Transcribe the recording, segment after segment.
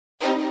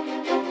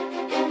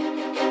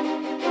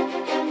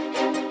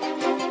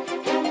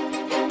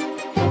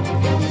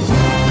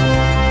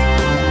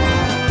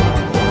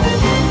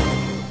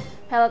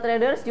Halo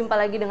traders, jumpa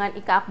lagi dengan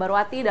Ika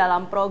Akbarwati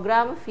dalam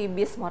program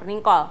Vibiz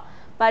Morning Call.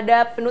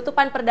 Pada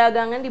penutupan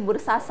perdagangan di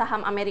Bursa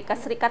Saham Amerika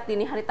Serikat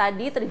dini hari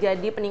tadi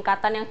terjadi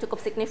peningkatan yang cukup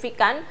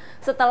signifikan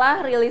setelah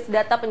rilis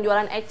data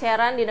penjualan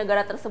eceran di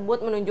negara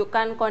tersebut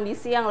menunjukkan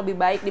kondisi yang lebih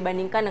baik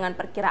dibandingkan dengan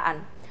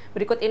perkiraan.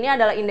 Berikut ini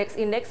adalah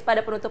indeks-indeks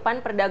pada penutupan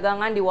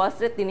perdagangan di Wall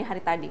Street dini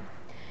hari tadi.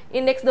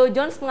 Indeks Dow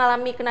Jones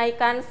mengalami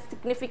kenaikan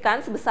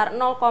signifikan sebesar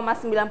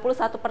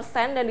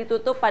 0,91% dan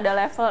ditutup pada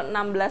level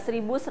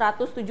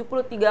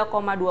 16.173,24.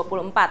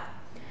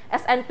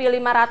 S&P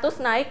 500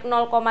 naik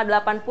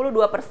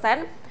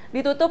 0,82%,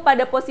 ditutup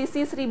pada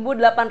posisi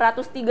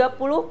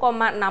 1.830,61.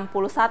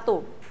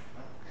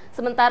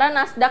 Sementara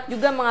Nasdaq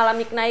juga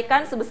mengalami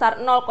kenaikan sebesar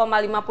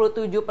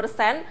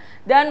 0,57%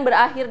 dan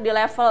berakhir di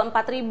level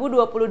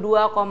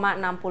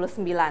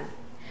 4.022,69.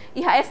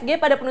 IHSG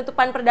pada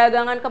penutupan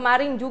perdagangan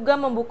kemarin juga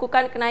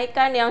membukukan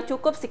kenaikan yang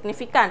cukup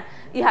signifikan.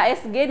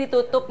 IHSG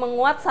ditutup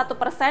menguat 1%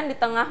 di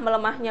tengah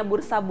melemahnya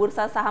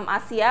bursa-bursa saham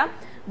Asia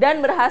dan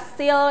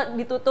berhasil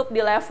ditutup di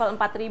level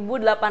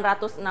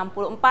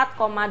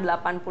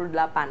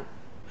 4.864,88.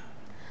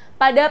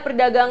 Pada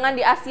perdagangan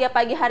di Asia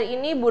pagi hari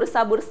ini,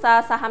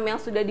 bursa-bursa saham yang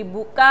sudah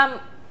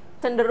dibuka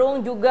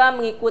cenderung juga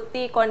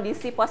mengikuti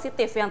kondisi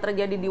positif yang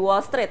terjadi di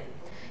Wall Street.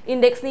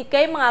 Indeks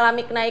Nikkei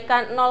mengalami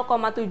kenaikan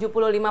 0,75%,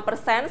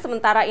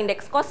 sementara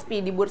indeks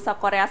Kospi di Bursa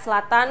Korea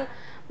Selatan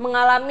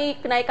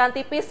mengalami kenaikan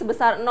tipis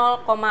sebesar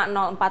 0,04%.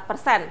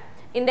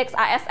 Indeks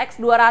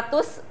ASX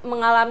 200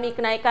 mengalami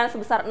kenaikan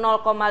sebesar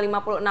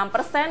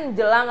 0,56%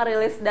 jelang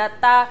rilis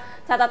data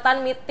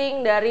catatan meeting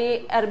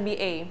dari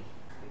RBA.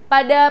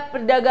 Pada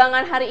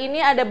perdagangan hari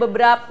ini ada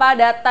beberapa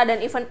data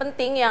dan event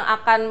penting yang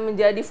akan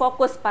menjadi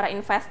fokus para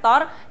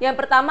investor. Yang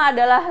pertama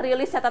adalah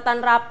rilis catatan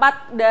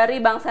rapat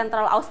dari Bank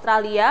Sentral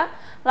Australia.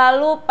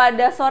 Lalu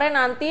pada sore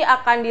nanti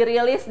akan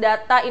dirilis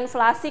data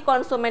inflasi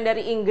konsumen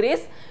dari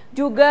Inggris,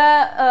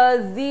 juga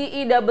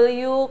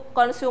ZEW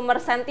Consumer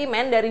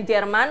Sentiment dari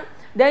Jerman,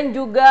 dan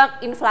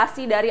juga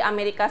inflasi dari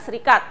Amerika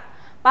Serikat.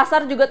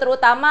 Pasar juga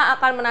terutama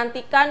akan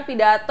menantikan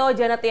pidato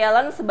Janet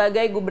Yellen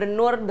sebagai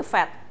gubernur The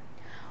Fed.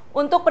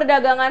 Untuk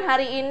perdagangan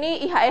hari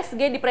ini,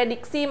 IHSG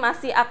diprediksi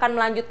masih akan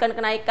melanjutkan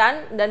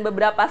kenaikan dan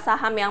beberapa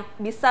saham yang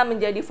bisa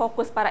menjadi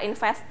fokus para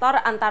investor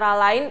antara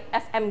lain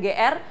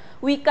SMGR,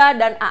 Wika,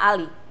 dan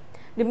AALI.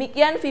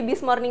 Demikian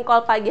Vibiz Morning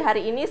Call pagi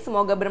hari ini,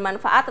 semoga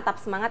bermanfaat, tetap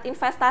semangat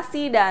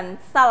investasi dan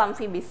salam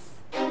Vibiz.